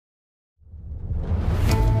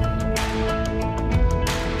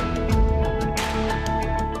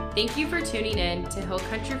Thank you for tuning in to Hill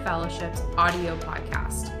Country Fellowship's audio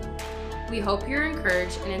podcast. We hope you're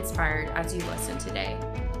encouraged and inspired as you listen today.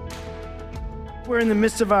 We're in the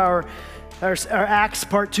midst of our Acts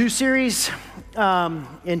Part 2 series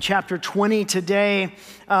in chapter 20 today,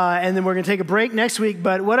 and then we're going to take a break next week.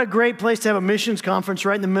 But what a great place to have a missions conference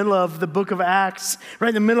right in the middle of the book of Acts, right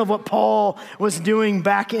in the middle of what Paul was doing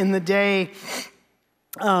back in the day.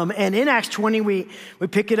 And in Acts 20, we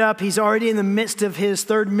pick it up. He's already in the midst of his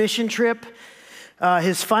third mission trip,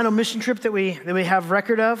 his final mission trip that we have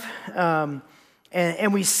record of.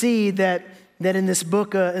 And we see that in this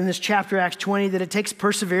book, in this chapter, Acts 20, that it takes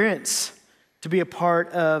perseverance to be a part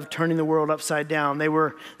of turning the world upside down. They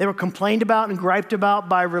were complained about and griped about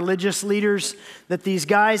by religious leaders that these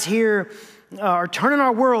guys here are turning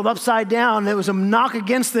our world upside down. It was a knock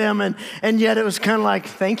against them, and yet it was kind of like,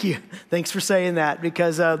 thank you. Thanks for saying that,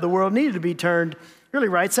 because the world needed to be turned really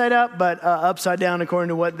right side up, but upside down according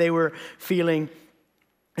to what they were feeling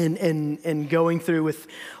and going through with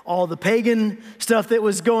all the pagan stuff that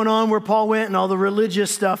was going on where Paul went and all the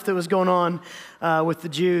religious stuff that was going on with the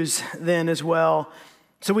Jews then as well.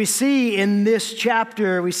 So we see in this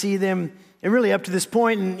chapter, we see them, and really up to this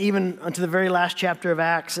point and even unto the very last chapter of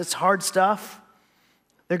Acts, it's hard stuff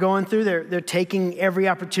they're going through. They're taking every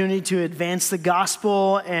opportunity to advance the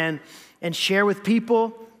gospel and share with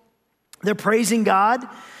people. They're praising God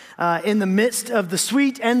in the midst of the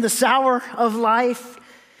sweet and the sour of life.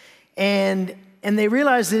 And they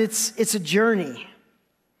realize that it's a journey.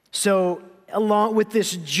 So along with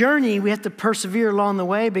this journey, we have to persevere along the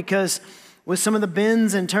way, because with some of the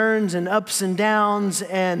bends and turns and ups and downs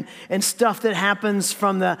and stuff that happens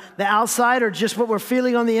from the outside or just what we're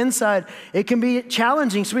feeling on the inside, it can be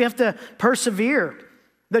challenging. So we have to persevere.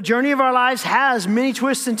 The journey of our lives has many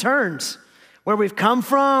twists and turns, where we've come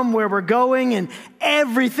from, where we're going, and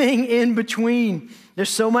everything in between. There's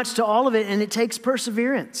so much to all of it, and it takes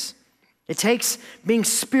perseverance. It takes being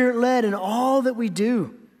Spirit-led in all that we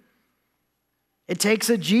do. It takes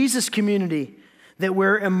a Jesus community that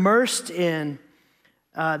we're immersed in,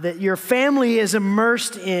 that your family is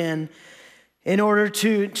immersed in order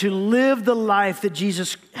to live the life that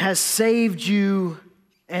Jesus has saved you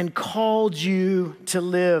and called you to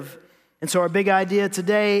live. And so our big idea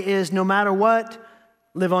today is, no matter what,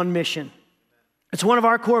 live on mission. It's one of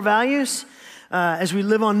our core values. As we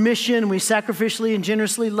live on mission, we sacrificially and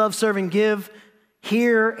generously love, serve, and give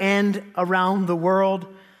here and around the world.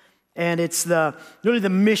 And it's really the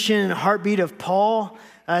mission and heartbeat of Paul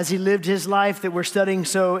as he lived his life that we're studying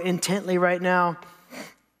so intently right now.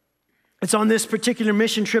 It's on this particular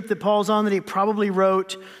mission trip that Paul's on that he probably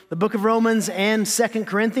wrote the book of Romans and 2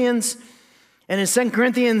 Corinthians. And in 2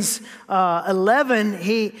 Corinthians 11,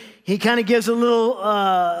 he kind of gives a little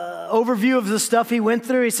overview of the stuff he went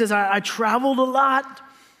through. He says, I traveled a lot.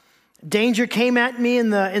 Danger came at me in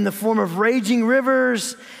the form of raging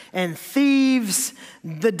rivers and thieves,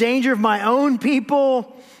 the danger of my own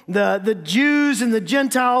people, the Jews and the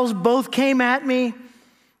Gentiles both came at me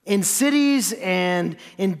in cities and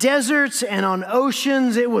in deserts and on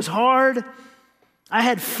oceans. It was hard. I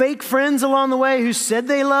had fake friends along the way who said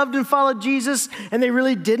they loved and followed Jesus, and they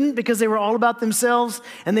really didn't, because they were all about themselves,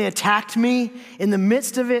 and they attacked me in the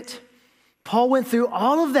midst of it. Paul went through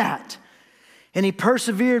all of that, and he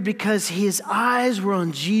persevered because his eyes were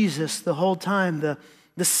on Jesus the whole time,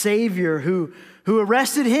 the Savior who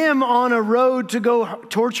arrested him on a road to go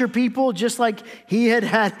torture people, just like he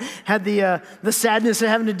had the sadness of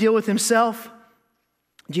having to deal with himself.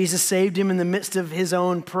 Jesus saved him in the midst of his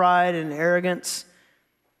own pride and arrogance.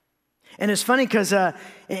 And it's funny because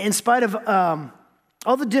in spite of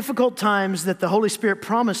all the difficult times that the Holy Spirit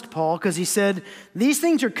promised Paul, because he said, these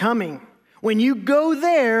things are coming. When you go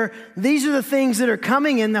there, these are the things that are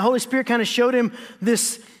coming. And the Holy Spirit kind of showed him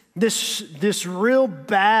this real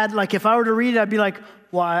bad, like if I were to read it, I'd be like,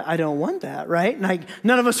 well, I don't want that, right? And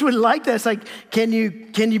none of us would like that. It's like, can you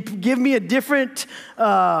give me a different,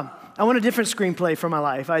 I want a different screenplay for my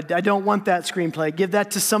life. I don't want that screenplay. Give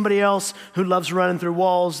that to somebody else who loves running through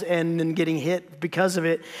walls and then getting hit because of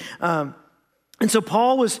it. And so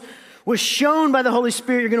Paul was shown by the Holy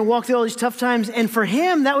Spirit, you're going to walk through all these tough times. And for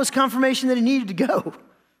him, that was confirmation that he needed to go.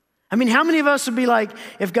 I mean, how many of us would be like,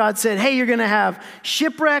 if God said, hey, you're going to have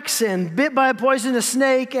shipwrecks and bit by a poisonous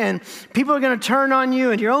snake, and people are going to turn on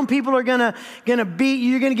you, and your own people are going to beat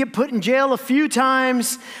you, you're going to get put in jail a few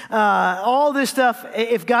times, all this stuff.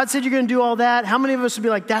 If God said you're going to do all that, how many of us would be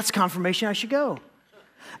like, that's confirmation I should go?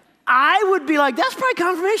 I would be like, that's probably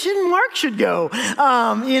confirmation Mark should go,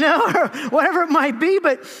 or whatever it might be.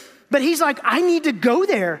 But he's like, I need to go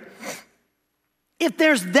there. If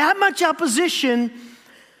there's that much opposition,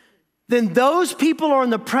 then those people are on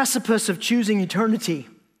the precipice of choosing eternity.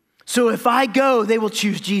 So if I go, they will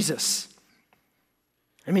choose Jesus.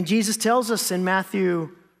 I mean, Jesus tells us in Matthew,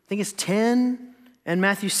 I think it's 10 and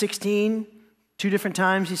Matthew 16, 2 different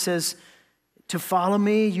times, he says, to follow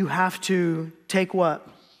me, you have to take what?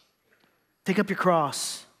 Take up your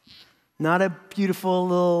cross. Not a beautiful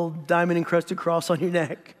little diamond-encrusted cross on your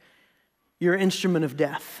neck. You're an instrument of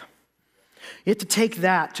death. You have to take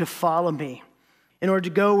that to follow me in order to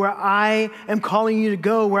go where I am calling you to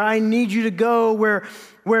go, where I need you to go, where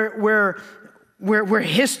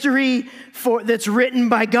history that's written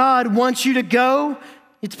by God wants you to go. You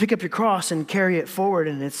have to pick up your cross and carry it forward,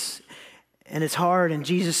 and it's hard. And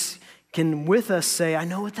Jesus can, with us, say, I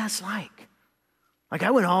know what that's like. Like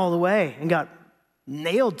I went all the way and got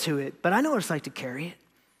nailed to it, but I know what it's like to carry it.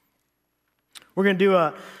 We're going to do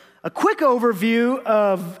a quick overview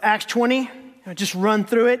of Acts 20. I'll just run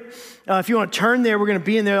through it. If you want to turn there, we're going to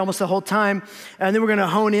be in there almost the whole time, and then we're going to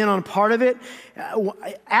hone in on part of it.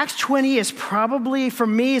 Acts 20 is probably, for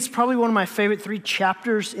me, it's probably one of my favorite 3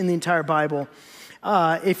 chapters in the entire Bible.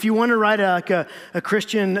 If you want to write a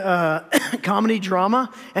Christian comedy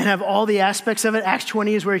drama and have all the aspects of it, Acts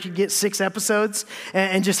 20 is where you could get 6 episodes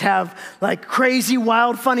and just have like crazy,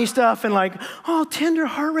 wild, funny stuff and like, tender,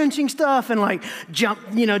 heart-wrenching stuff and like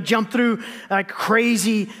jump through like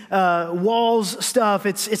crazy walls stuff.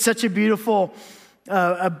 It's such a beautiful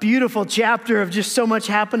chapter of just so much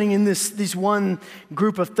happening in this one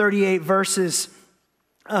group of 38 verses.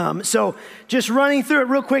 So just running through it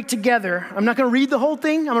real quick together. I'm not going to read the whole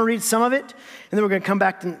thing. I'm going to read some of it, and then we're going to come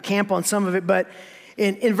back and camp on some of it. But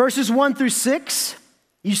in verses 1 through 6,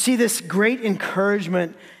 you see this great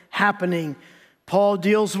encouragement happening. Paul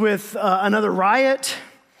deals with another riot.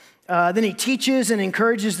 Then he teaches and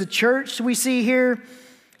encourages the church we see here.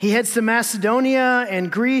 He heads to Macedonia and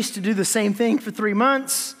Greece to do the same thing for 3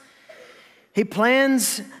 months. He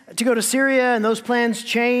plans to go to Syria, and those plans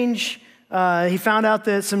change. He found out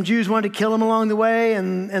that some Jews wanted to kill him along the way,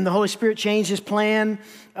 and the Holy Spirit changed his plan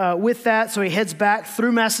with that. So he heads back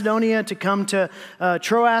through Macedonia to come to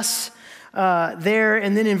Troas there.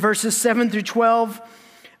 And then in verses 7 through 12,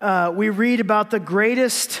 we read about the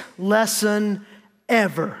greatest lesson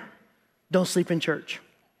ever. Don't sleep in church.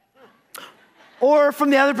 Or from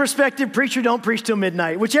the other perspective, preacher, don't preach till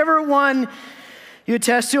midnight. Whichever one you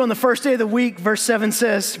attest to on the first day of the week, verse 7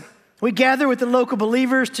 says, we gather with the local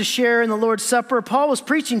believers to share in the Lord's Supper. Paul was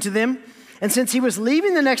preaching to them, and since he was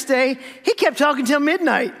leaving the next day, he kept talking till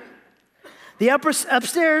midnight. The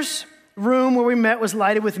upstairs room where we met was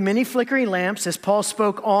lighted with many flickering lamps as Paul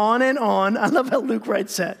spoke on and on. I love how Luke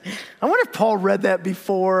writes that. I wonder if Paul read that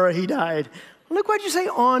before he died. Luke, why'd you say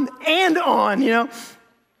on and on,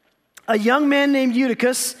 A young man named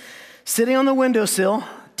Eutychus sitting on the windowsill,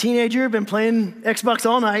 teenager, been playing Xbox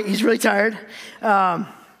all night. He's really tired.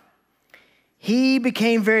 He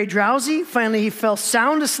became very drowsy. Finally, he fell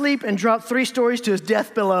sound asleep and dropped 3 stories to his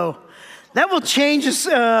death below. That will change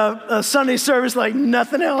a Sunday service like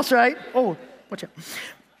nothing else, right? Oh, watch out.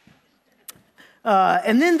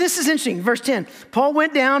 And then this is interesting. Verse 10. Paul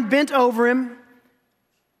went down, bent over him,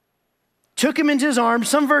 took him into his arms.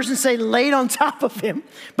 Some versions say laid on top of him.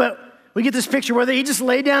 But we get this picture whether he just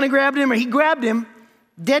laid down and grabbed him or he grabbed him.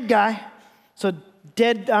 Dead guy. So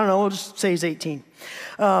dead, I don't know, we'll just say he's 18.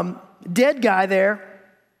 Dead guy there.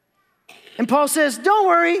 And Paul says, don't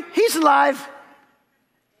worry, he's alive.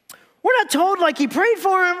 We're not told like he prayed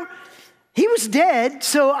for him. He was dead,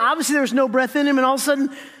 so obviously there was no breath in him, and all of a sudden,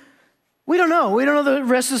 we don't know. We don't know the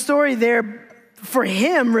rest of the story there for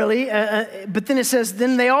him, really. But then it says,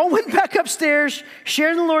 then they all went back upstairs,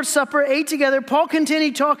 shared the Lord's Supper, ate together. Paul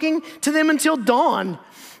continued talking to them until dawn.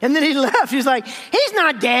 And then he left. He's like, he's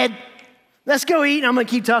not dead. Let's go eat, and I'm going to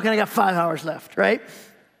keep talking. I got 5 hours left, right?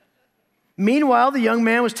 Meanwhile, the young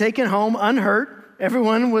man was taken home unhurt.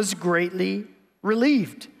 Everyone was greatly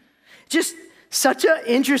relieved. Just such an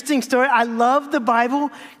interesting story. I love the Bible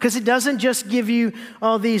because it doesn't just give you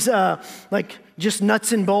all these like just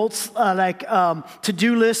nuts and bolts,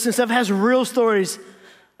 to-do lists and stuff. It has real stories.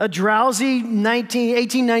 A drowsy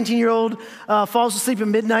 18, 19-year-old falls asleep at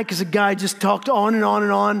midnight because a guy just talked on and on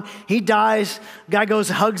and on. He dies. Guy goes,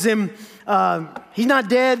 hugs him. He's not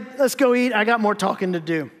dead. Let's go eat. I got more talking to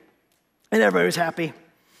do. And everybody was happy.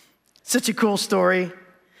 Such a cool story.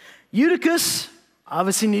 Eutychus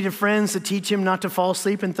obviously needed friends to teach him not to fall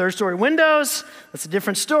asleep in third-story windows. That's a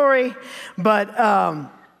different story. But, as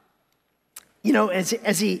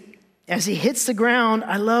he hits the ground,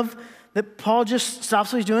 I love that Paul just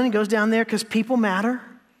stops what he's doing and goes down there because people matter.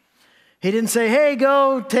 He didn't say, hey,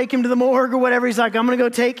 go take him to the morgue or whatever. He's like, I'm going to go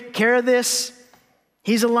take care of this.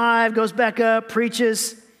 He's alive, goes back up,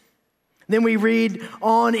 preaches. Then we read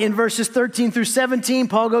on in verses 13 through 17,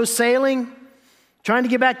 Paul goes sailing, trying to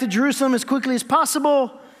get back to Jerusalem as quickly as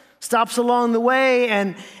possible, stops along the way,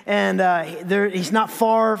 and he's not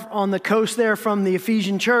far on the coast there from the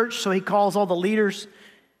Ephesian church, so he calls all the leaders,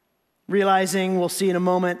 realizing, we'll see in a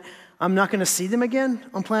moment, I'm not going to see them again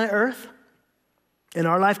on planet Earth. In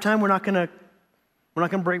our lifetime, we're not going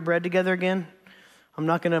to break bread together again. I'm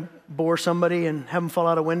not going to bore somebody and have them fall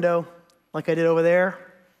out a window like I did over there.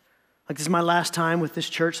 Like, this is my last time with this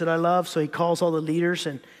church that I love. So he calls all the leaders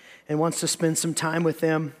and wants to spend some time with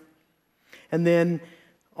them. And then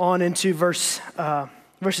on into verses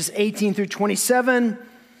 18 through 27,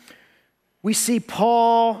 we see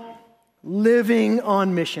Paul living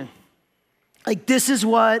on mission. Like, this is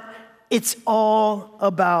what it's all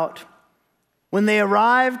about. When they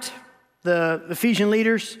arrived, the Ephesian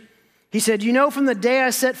leaders, he said, you know, from the day I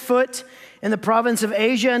set foot in the province of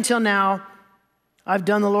Asia until now, I've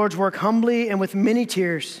done the Lord's work humbly and with many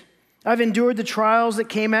tears. I've endured the trials that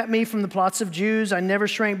came at me from the plots of Jews. I never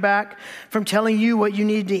shrank back from telling you what you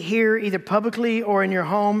needed to hear, either publicly or in your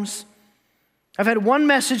homes. I've had one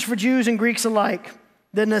message for Jews and Greeks alike: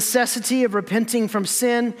 the necessity of repenting from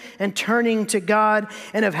sin and turning to God,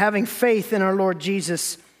 and of having faith in our Lord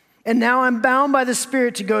Jesus. And now I'm bound by the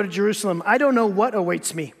Spirit to go to Jerusalem. I don't know what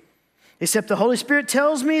awaits me, except the Holy Spirit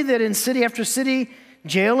tells me that in city after city,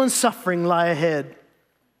 jail and suffering lie ahead.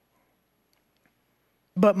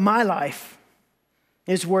 But my life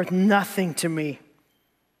is worth nothing to me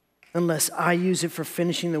unless I use it for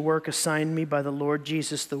finishing the work assigned me by the Lord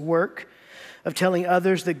Jesus, the work of telling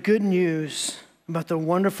others the good news about the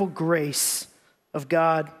wonderful grace of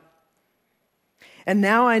God. And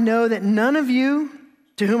now I know that none of you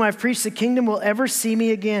to whom I've preached the kingdom will ever see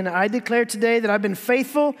me again. I declare today that I've been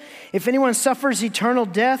faithful. If anyone suffers eternal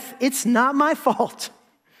death, it's not my fault.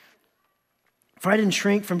 For I didn't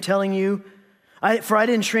shrink from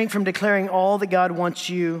declaring all that God wants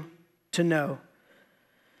you to know.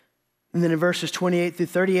 And then in verses 28 through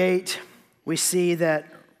 38, we see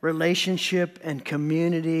that relationship and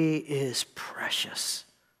community is precious.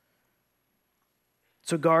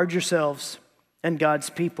 So guard yourselves and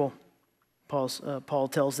God's people. Paul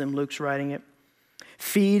tells them, Luke's writing it.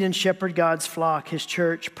 Feed and shepherd God's flock, his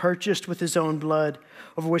church, purchased with his own blood,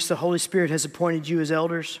 over which the Holy Spirit has appointed you as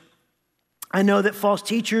elders. I know that false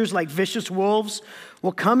teachers, like vicious wolves,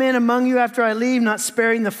 will come in among you after I leave, not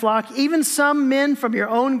sparing the flock. Even some men from your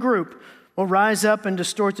own group will rise up and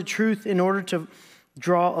distort the truth in order to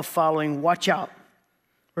draw a following. Watch out.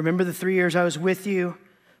 Remember the 3 years I was with you,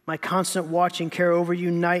 my constant watch and care over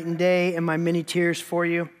you night and day, and my many tears for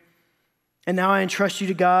you. And now I entrust you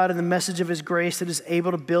to God and the message of his grace that is able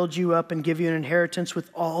to build you up and give you an inheritance with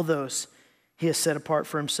all those he has set apart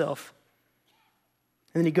for himself.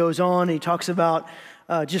 And then he goes on and he talks about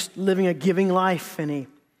just living a giving life. And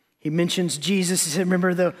he mentions Jesus. He said,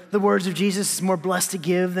 remember the words of Jesus, it's more blessed to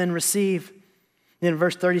give than receive. And then in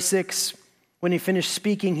verse 36, when he finished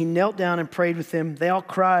speaking, he knelt down and prayed with them. They all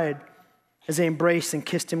cried as they embraced and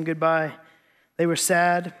kissed him goodbye. They were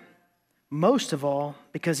sad, most of all,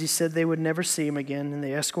 because he said they would never see him again. And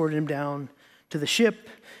they escorted him down to the ship.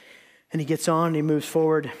 And he gets on and he moves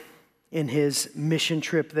forward in his mission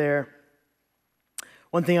trip there.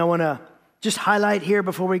 One thing I want to just highlight here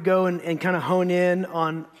before we go and kind of hone in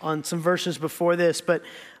on some verses before this, but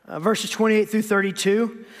verses 28 through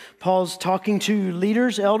 32, Paul's talking to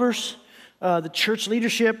leaders, elders, the church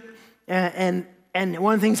leadership, and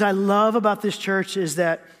one of the things I love about this church is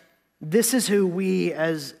that this is who we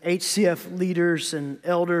as HCF leaders and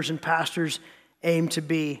elders and pastors aim to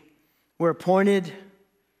be. We're appointed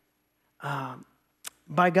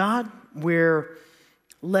by God. We're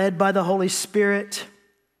led by the Holy Spirit.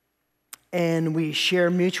 And we share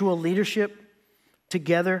mutual leadership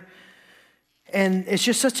together. And it's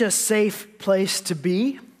just such a safe place to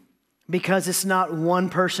be because it's not one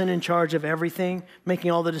person in charge of everything,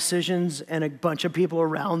 making all the decisions, and a bunch of people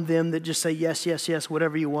around them that just say, yes, yes, yes,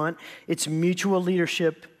 whatever you want. It's mutual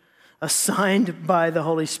leadership assigned by the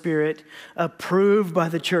Holy Spirit, approved by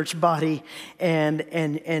the church body,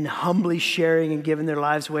 and humbly sharing and giving their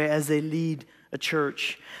lives away as they lead a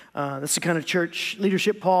church. That's the kind of church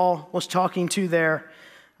leadership Paul was talking to there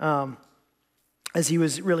as he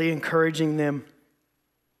was really encouraging them.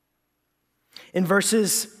 In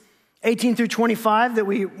verses 18 through 25 that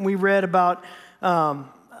we read about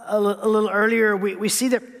a little earlier, we see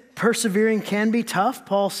that persevering can be tough.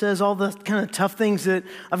 Paul says all the kind of tough things that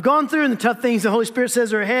I've gone through and the tough things the Holy Spirit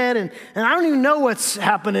says are ahead, and I don't even know what's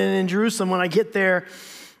happening in Jerusalem when I get there.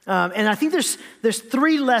 And I think there's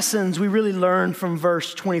three lessons we really learn from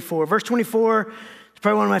verse 24. Verse 24,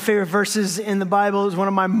 Probably one of my favorite verses in the Bible. It was one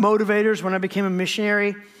of my motivators when I became a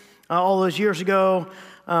missionary all those years ago.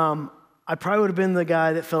 I probably would have been the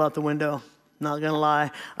guy that fell out the window, not gonna lie.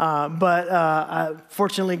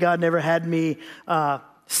 Fortunately, God never had me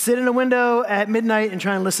sit in a window at midnight and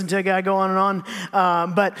try and listen to a guy go on and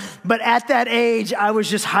on. But at that age, I was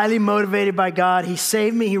just highly motivated by God. He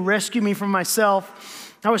saved me. He rescued me from myself.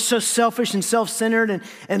 I was so selfish and self-centered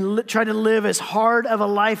and tried to live as hard of a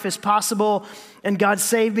life as possible. And God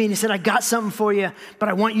saved me and he said, I got something for you, but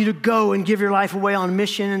I want you to go and give your life away on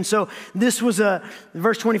mission. And so this was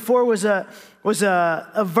verse 24 was a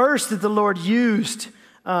verse that the Lord used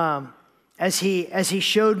as he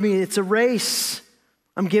showed me it's a race.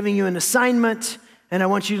 I'm giving you an assignment and I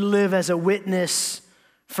want you to live as a witness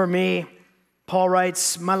for me. Paul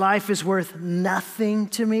writes, my life is worth nothing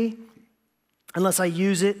to me unless I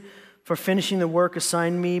use it for finishing the work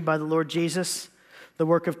assigned me by the Lord Jesus, the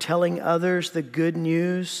work of telling others the good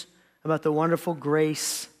news about the wonderful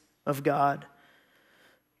grace of God.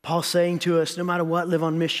 Paul's saying to us, no matter what, live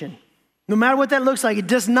on mission. No matter what that looks like, it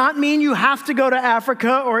does not mean you have to go to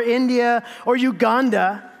Africa or India or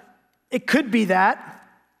Uganda. It could be that.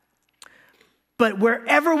 But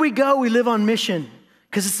wherever we go, we live on mission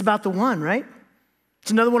because it's about the one, right? It's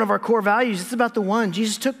another one of our core values. It's about the one.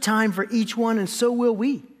 Jesus took time for each one, and so will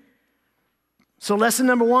we. So lesson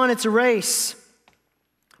number one, it's a race.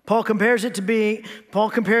 Paul compares to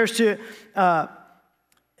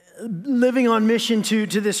living on mission to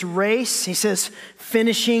this race. He says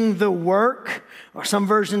finishing the work, or some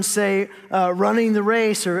versions say running the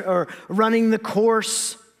race or running the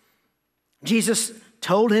course. Jesus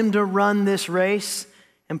told him to run this race.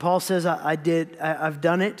 And Paul says, I've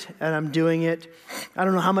done it and I'm doing it. I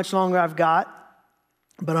don't know how much longer I've got,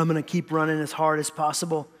 but I'm gonna keep running as hard as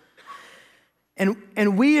possible.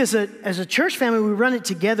 And we as a church family, we run it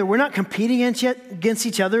together. We're not competing against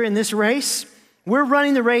each other in this race. We're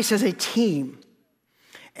running the race as a team.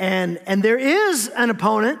 And there is an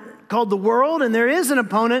opponent called the world, and there is an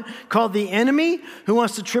opponent called the enemy who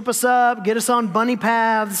wants to trip us up, get us on bunny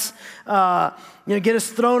paths, get us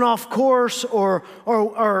thrown off course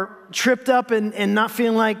or tripped up and not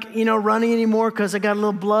feeling like, running anymore because I got a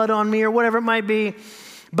little blood on me or whatever it might be.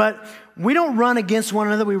 But we don't run against one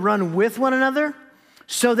another, we run with one another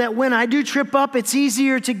so that when I do trip up, it's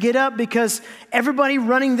easier to get up because everybody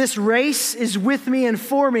running this race is with me and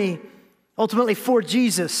for me, ultimately for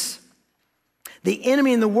Jesus. The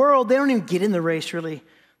enemy in the world, they don't even get in the race really.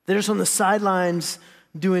 They're just on the sidelines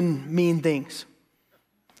doing mean things.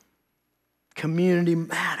 Community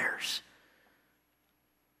matters.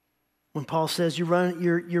 When Paul says you're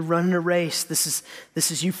running a race, this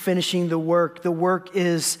is you finishing the work. The work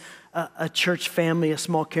is a church family, a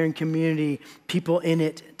small caring community, people in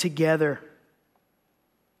it together.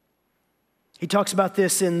 He talks about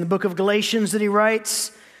this in the book of Galatians that he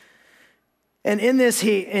writes. And in this,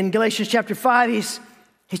 in Galatians chapter 5,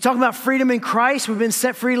 he's talking about freedom in Christ. We've been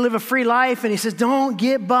set free to live a free life. And he says, don't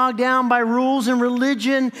get bogged down by rules and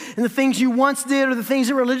religion and the things you once did or the things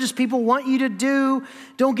that religious people want you to do.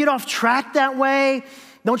 Don't get off track that way.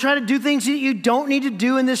 Don't try to do things that you don't need to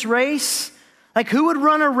do in this race. Like, who would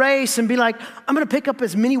run a race and be like, I'm going to pick up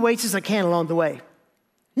as many weights as I can along the way?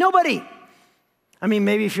 Nobody. I mean,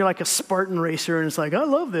 maybe if you're like a Spartan racer and it's like, I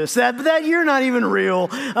love this, that you're not even real.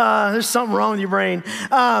 There's something wrong with your brain.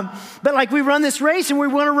 But like we run this race and we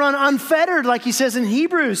want to run unfettered, like he says in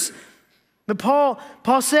Hebrews. But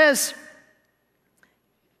Paul says,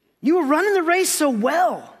 you were running the race so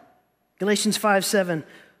well. Galatians 5:7.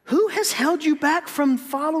 Who has held you back from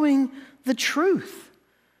following the truth?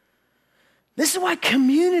 This is why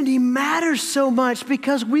community matters so much,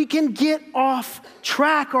 because we can get off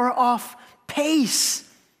track or off pace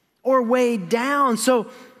or way down. So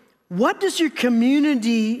what does your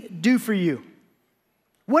community do for you?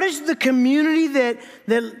 What does the community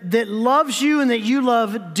that loves you and that you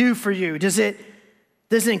love do for you? Does it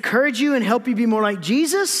encourage you and help you be more like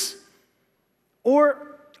Jesus?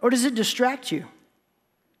 Or does it distract you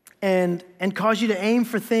and cause you to aim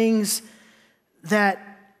for things that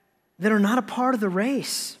are not a part of the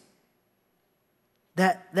race?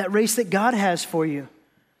 That race that God has for you.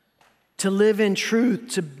 To live in truth,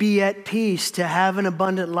 to be at peace, to have an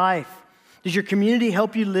abundant life. Does your community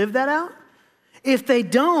help you live that out? If they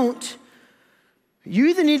don't, you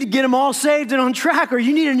either need to get them all saved and on track, or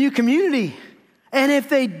you need a new community. And if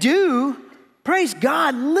they do, praise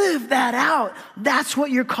God, live that out. That's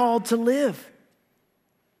what you're called to live.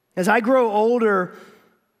 As I grow older,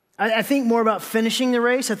 I think more about finishing the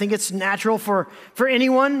race. I think it's natural for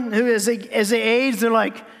anyone who, as they age, they're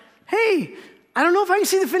like, hey, I don't know if I can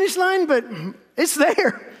see the finish line, but it's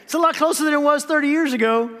there. It's a lot closer than it was 30 years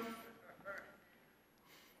ago.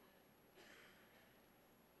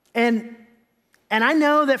 And I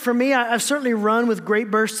know that for me, I've certainly run with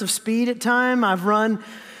great bursts of speed at times. I've run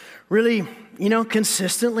really,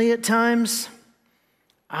 consistently at times.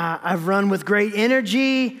 I've run with great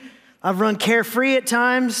energy. I've run carefree at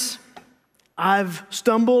times. I've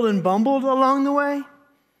stumbled and bumbled along the way.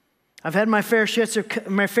 I've had my fair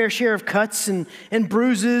share of cuts and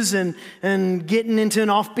bruises and getting into an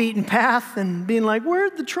off-beaten path and being like,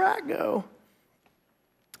 where'd the track go?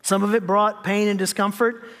 Some of it brought pain and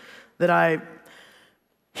discomfort that I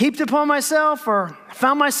heaped upon myself or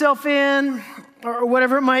found myself in or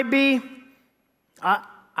whatever it might be.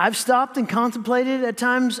 I've stopped and contemplated at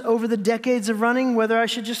times over the decades of running whether I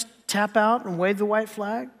should just tap out and wave the white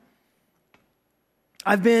flag.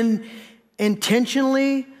 I've been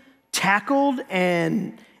intentionally tackled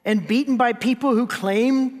and beaten by people who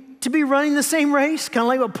claim to be running the same race, kind of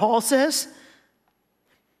like what Paul says.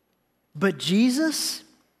 But Jesus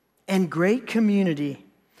and great community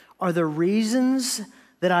are the reasons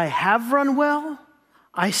that I have run well,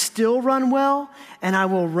 I still run well, and I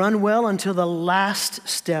will run well until the last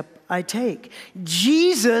step I take.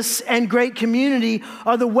 Jesus and great community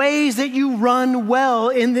are the ways that you run well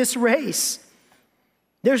in this race.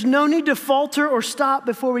 There's no need to falter or stop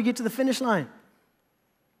before we get to the finish line.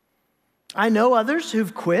 I know others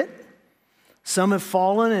who've quit. Some have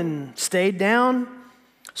fallen and stayed down.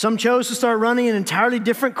 Some chose to start running an entirely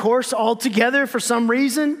different course altogether for some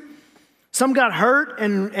reason. Some got hurt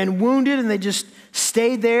and wounded and they just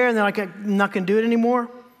stayed there and they're like, I'm not going to do it anymore.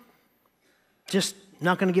 Just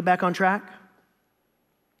not going to get back on track.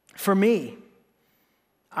 For me,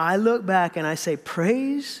 I look back and I say,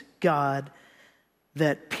 praise God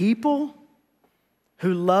that people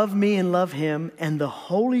who love me and love him and the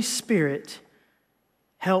Holy Spirit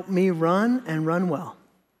help me run and run well.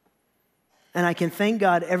 And I can thank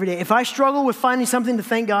God every day. If I struggle with finding something to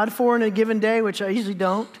thank God for in a given day, which I usually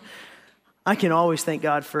don't, I can always thank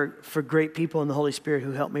God for great people in the Holy Spirit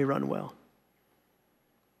who help me run well.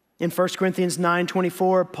 In 1 Corinthians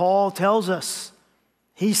 9:24, Paul tells us,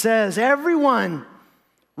 he says, everyone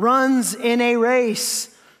runs in a race,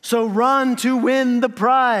 so run to win the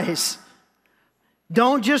prize.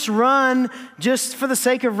 Don't just run just for the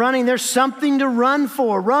sake of running. There's something to run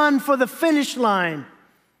for. Run for the finish line.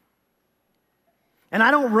 And I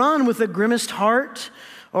don't run with a grimaced heart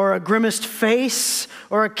or a grimaced face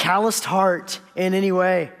or a calloused heart in any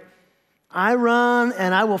way. I run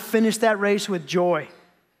and I will finish that race with joy.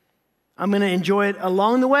 I'm going to enjoy it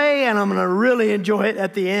along the way and I'm going to really enjoy it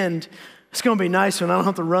at the end. It's going to be nice when I don't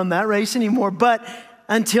have to run that race anymore. But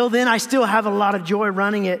until then, I still have a lot of joy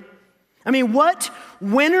running it. I mean, what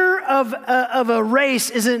winner of a race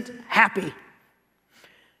isn't happy?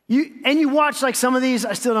 You watch like some of these,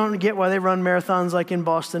 I still don't get why they run marathons like in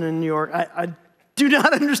Boston and New York. I do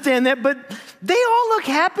not understand that, but they all look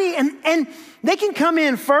happy and they can come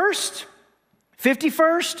in first,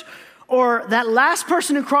 51st, or that last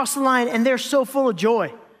person who crossed the line and they're so full of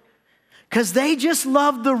joy because they just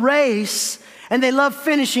love the race and they love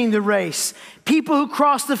finishing the race. People who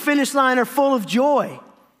cross the finish line are full of joy.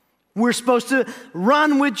 We're supposed to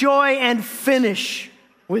run with joy and finish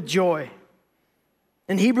with joy.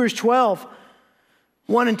 In Hebrews 12,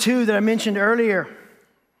 1 and 2 that I mentioned earlier,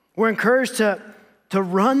 we're encouraged to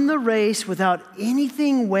run the race without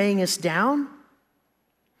anything weighing us down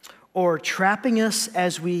or trapping us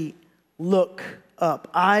as we look up,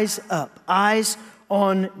 eyes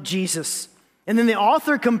on Jesus. And then the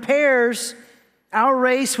author compares our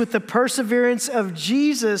race with the perseverance of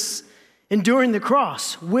Jesus enduring the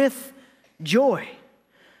cross with joy.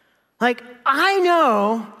 Like, I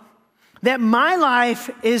know that my life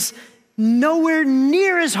is nowhere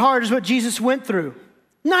near as hard as what Jesus went through.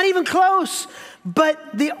 Not even close.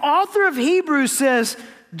 But the author of Hebrews says,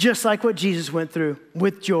 just like what Jesus went through,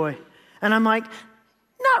 with joy. And I'm like,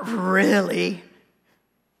 not really.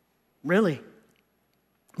 Really.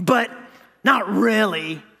 But not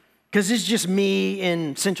really. Because it's just me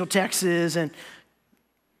in Central Texas. And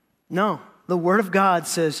no, the Word of God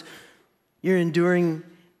says you're enduring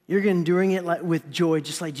it with joy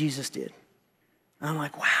just like Jesus did. And I'm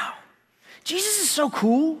like, wow, Jesus is so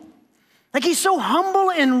cool. Like he's so humble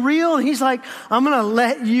and real. And he's like, I'm going to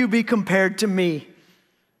let you be compared to me.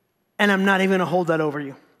 And I'm not even going to hold that over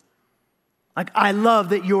you. Like, I love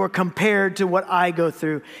that you're compared to what I go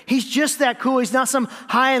through. He's just that cool. He's not some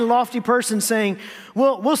high and lofty person saying,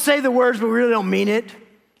 well, we'll say the words, but we really don't mean it.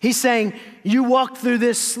 He's saying, you walk through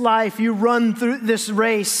this life, you run through this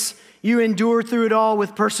race, you endure through it all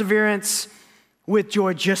with perseverance, with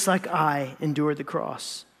joy, just like I endured the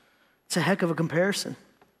cross. It's a heck of a comparison.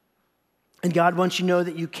 And God wants you to know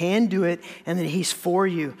that you can do it and that he's for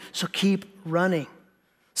you. So keep running.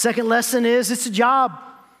 Second lesson is it's a job.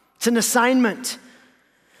 It's an assignment.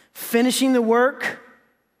 Finishing the work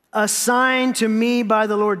assigned to me by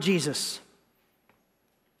the Lord Jesus.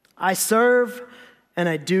 I serve and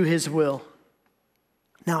I do his will.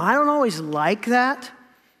 Now, I don't always like that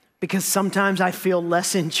because sometimes I feel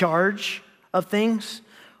less in charge of things.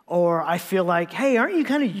 Or I feel like, hey, aren't you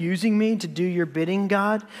kind of using me to do your bidding,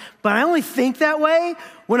 God? But I only think that way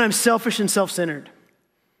when I'm selfish and self-centered.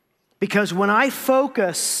 Because when I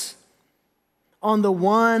focus on the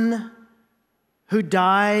one who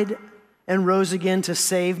died and rose again to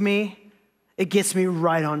save me, it gets me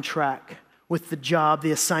right on track with the job,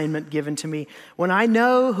 the assignment given to me. When I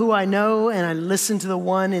know who I know and I listen to the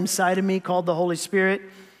one inside of me called the Holy Spirit,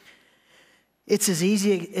 it's as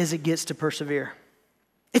easy as it gets to persevere.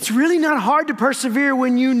 It's really not hard to persevere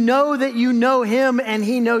when you know that you know him and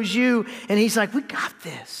he knows you. And he's like, we got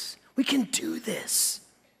this. We can do this.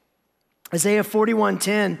 Isaiah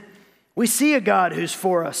 41:10, we see a God who's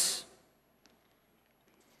for us.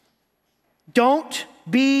 Don't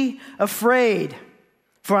be afraid,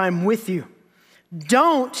 for I'm with you.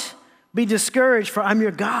 Don't be discouraged, for I'm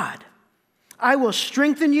your God. I will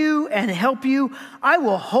strengthen you and help you. I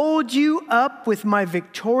will hold you up with my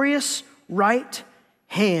victorious right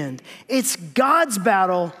hand. It's God's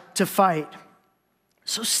battle to fight.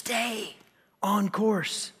 So stay on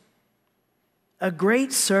course. A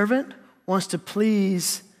great servant wants to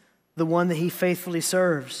please the one that he faithfully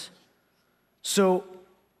serves. So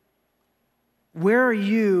where are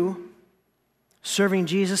you serving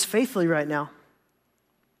Jesus faithfully right now?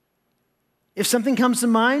 If something comes to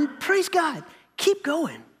mind, praise God. Keep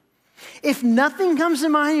going. If nothing comes to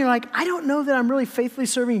mind, you're like, I don't know that I'm really faithfully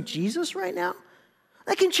serving Jesus right now.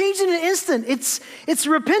 That can change in an instant. It's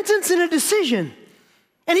repentance and a decision.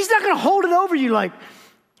 And he's not going to hold it over you like,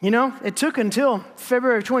 it took until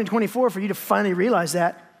February of 2024 for you to finally realize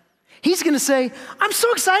that. He's going to say, I'm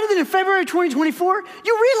so excited that in February of 2024,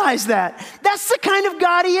 you realize that. That's the kind of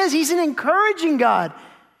God he is. He's an encouraging God.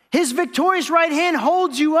 His victorious right hand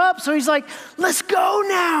holds you up. So he's like, let's go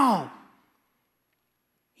now.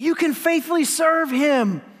 You can faithfully serve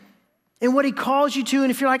him in what he calls you to.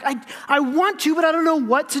 And if you're like, I want to, but I don't know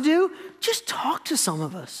what to do, just talk to some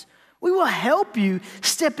of us. We will help you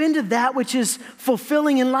step into that which is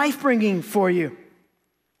fulfilling and life-bringing for you.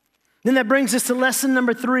 Then that brings us to lesson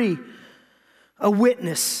number 3, a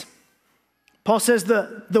witness. Paul says,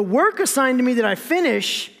 the work assigned to me that I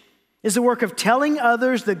finish is the work of telling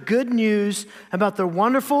others the good news about the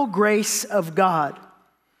wonderful grace of God.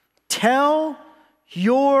 Tell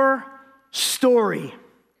your story.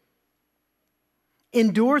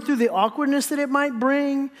 Endure through the awkwardness that it might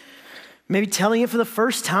bring. Maybe telling it for the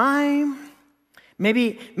first time.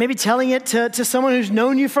 Maybe telling it to someone who's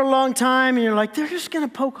known you for a long time and you're like, they're just going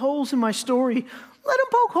to poke holes in my story. Let them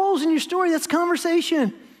poke holes in your story. That's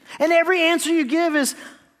conversation. And every answer you give is,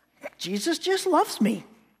 Jesus just loves me.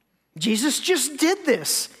 Jesus just did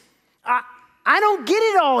this. I don't get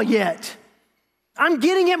it all yet. I'm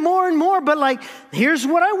getting it more and more, but here's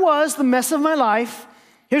what I was, the mess of my life.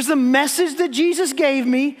 Here's the message that Jesus gave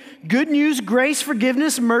me. Good news, grace,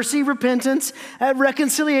 forgiveness, mercy, repentance,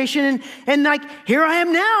 reconciliation. And here I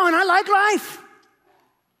am now, and I like life.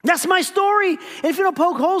 That's my story. And if you don't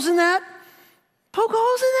poke holes in that, poke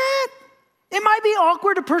holes in that. It might be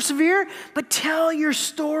awkward to persevere, but tell your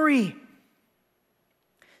story.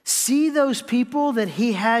 See those people that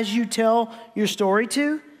he has you tell your story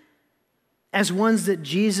to as ones that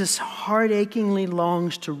Jesus heart-achingly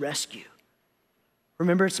longs to rescue.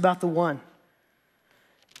 Remember, it's about the one.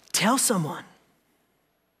 Tell someone.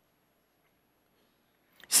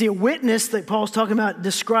 See, a witness that Paul's talking about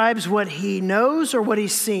describes what he knows or what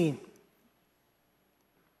he's seen.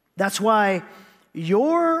 That's why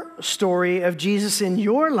your story of Jesus in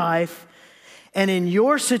your life and in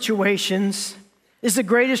your situations is the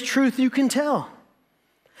greatest truth you can tell.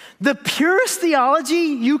 The purest theology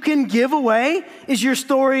you can give away is your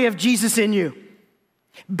story of Jesus in you.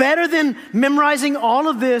 Better than memorizing all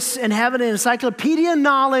of this and having an encyclopedia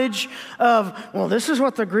knowledge of, well, this is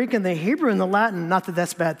what the Greek and the Hebrew and the Latin, not that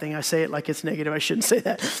that's a bad thing. I say it like it's negative. I shouldn't say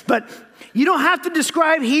that. But you don't have to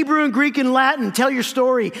describe Hebrew and Greek and Latin. Tell your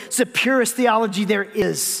story. It's the purest theology there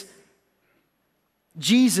is.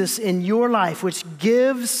 Jesus in your life, which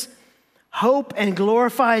gives hope and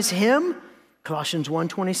glorifies him. Colossians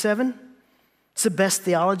 1:27. It's the best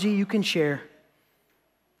theology you can share.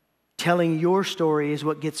 Telling your story is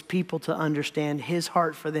what gets people to understand his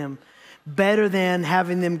heart for them, better than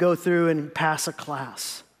having them go through and pass a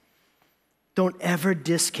class. Don't ever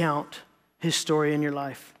discount his story in your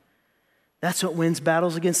life. That's what wins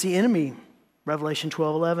battles against the enemy, Revelation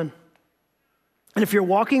 12:11. And if you're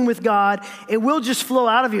walking with God, it will just flow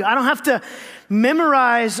out of you. I don't have to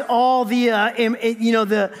memorize all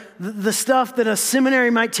the stuff that a seminary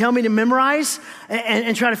might tell me to memorize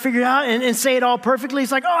and try to figure it out and say it all perfectly.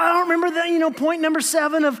 It's like, oh, I don't remember that, point number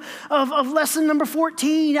 7 of lesson number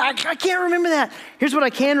 14. I can't remember that. Here's what I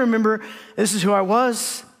can remember. This is who I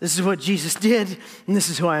was. This is what Jesus did. And this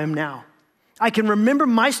is who I am now. I can remember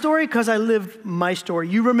my story because I lived my story.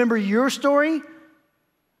 You remember your story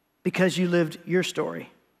because you lived your story.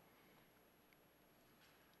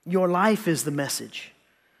 Your life is the message.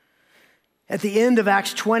 At the end of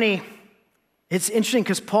Acts 20, it's interesting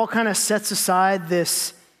because Paul kind of sets aside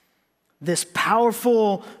this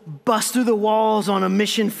powerful bust through the walls on a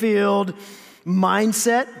mission field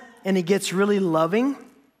mindset, and he gets really loving,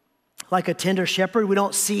 like a tender shepherd. We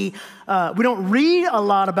don't read a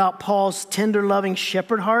lot about Paul's tender, loving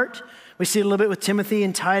shepherd heart. We see it a little bit with Timothy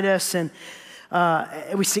and Titus, and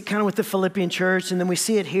we see it kind of with the Philippian church, and then we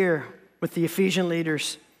see it here with the Ephesian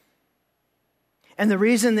leaders. And the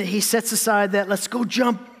reason that he sets aside that let's go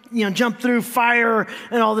jump through fire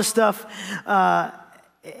and all this stuff,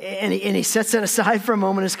 and he sets that aside for a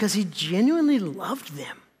moment is because he genuinely loved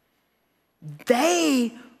them.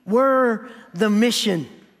 They were the mission.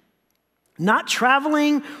 Not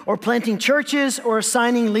traveling or planting churches or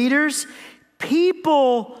assigning leaders.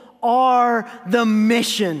 People are the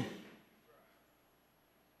mission.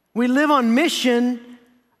 We live on mission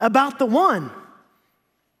about the one.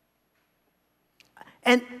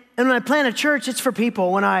 And when I plant a church, it's for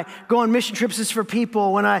people. When I go on mission trips, it's for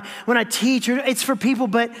people. When I teach, it's for people.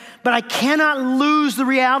 But I cannot lose the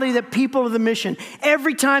reality that people are the mission.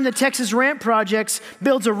 Every time the Texas Ramp Projects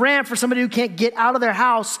builds a ramp for somebody who can't get out of their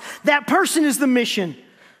house, that person is the mission.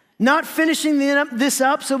 Not finishing this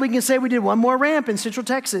up so we can say we did one more ramp in Central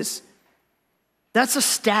Texas. That's a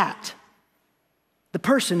stat. The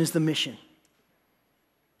person is the mission.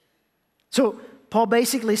 So Paul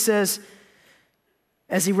basically says,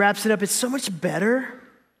 as he wraps it up, it's so much better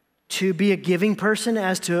to be a giving person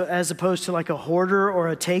as opposed to like a hoarder or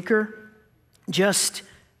a taker. Just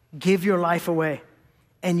give your life away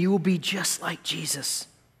and you will be just like Jesus.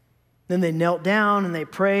 Then they knelt down and they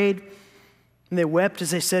prayed and they wept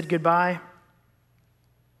as they said goodbye.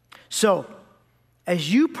 So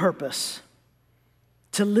as you purpose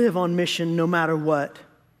to live on mission no matter what,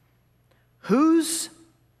 who's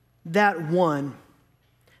that one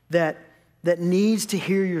that needs to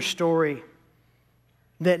hear your story,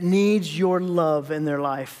 that needs your love in their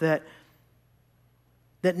life, that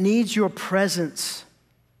needs your presence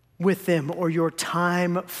with them or your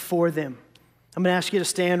time for them? I'm going to ask you to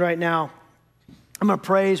stand right now. I'm going to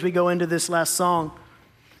pray as we go into this last song.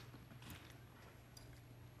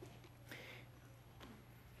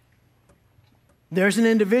 There's an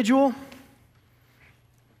individual,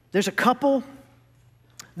 there's a couple,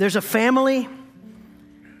 there's a family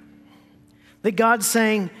that God's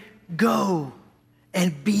saying, go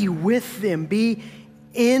and be with them, be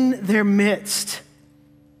in their midst.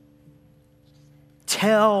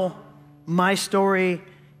 Tell my story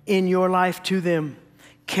in your life to them.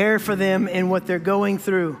 Care for them in what they're going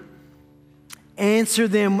through. Answer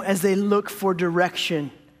them as they look for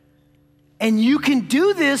direction. And you can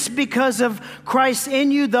do this because of Christ in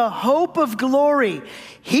you, the hope of glory.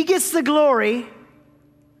 He gets the glory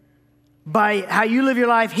by how you live your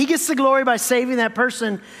life. He gets the glory by saving that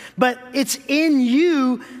person. But it's in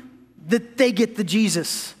you that they get the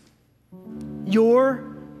Jesus. You're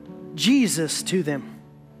Jesus to them.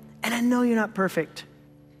 And I know you're not perfect.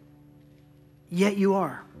 Yet you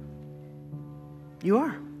are. You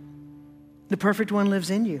are. The perfect one lives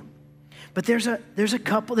in you. But there's a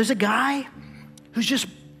couple, there's a guy who's just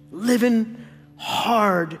living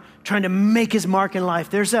hard, trying to make his mark in life.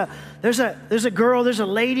 There's a girl, there's a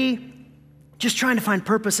lady just trying to find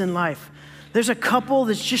purpose in life. There's a couple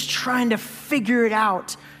that's just trying to figure it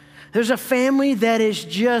out. There's a family that is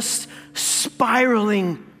just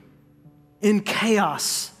spiraling in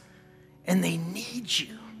chaos, and they need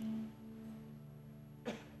you.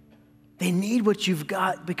 They need what you've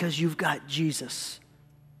got because you've got Jesus.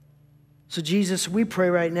 So Jesus, we pray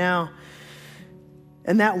right now,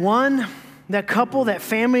 and that couple, that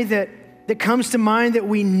family that comes to mind that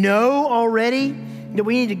we know already, that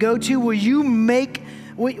we need to go to, will you make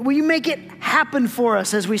it happen for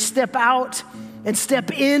us as we step out and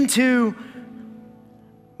step into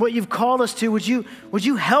what you've called us to? Would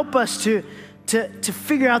you help us to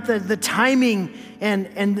figure out the timing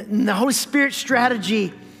and the Holy Spirit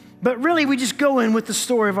strategy? But really, we just go in with the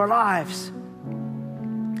story of our lives.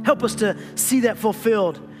 Help us to see that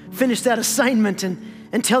fulfilled, finish that assignment, and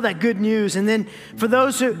and tell that good news. And then for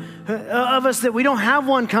those of us that we don't have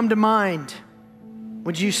one come to mind,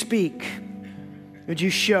 would you speak? Would you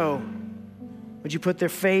show? Would you put their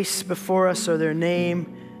face before us or their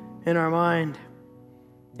name in our mind?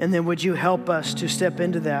 And then would you help us to step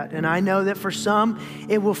into that? And I know that for some,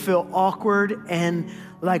 it will feel awkward and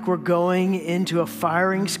like we're going into a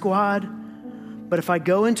firing squad. But if I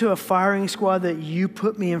go into a firing squad that you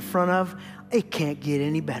put me in front of, it can't get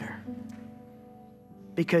any better.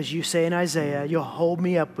 Because you say in Isaiah, you'll hold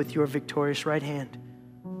me up with your victorious right hand.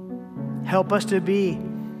 Help us to be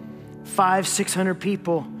 500-600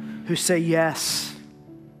 people who say yes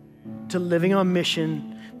to living on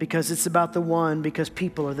mission, because it's about the one, because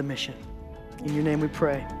people are the mission. In your name we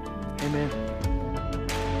pray. Amen.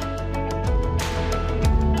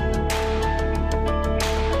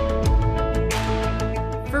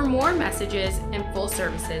 For more messages and full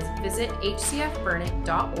services, visit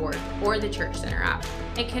hcfburnett.org or the Church Center app,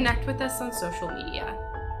 and connect with us on social media.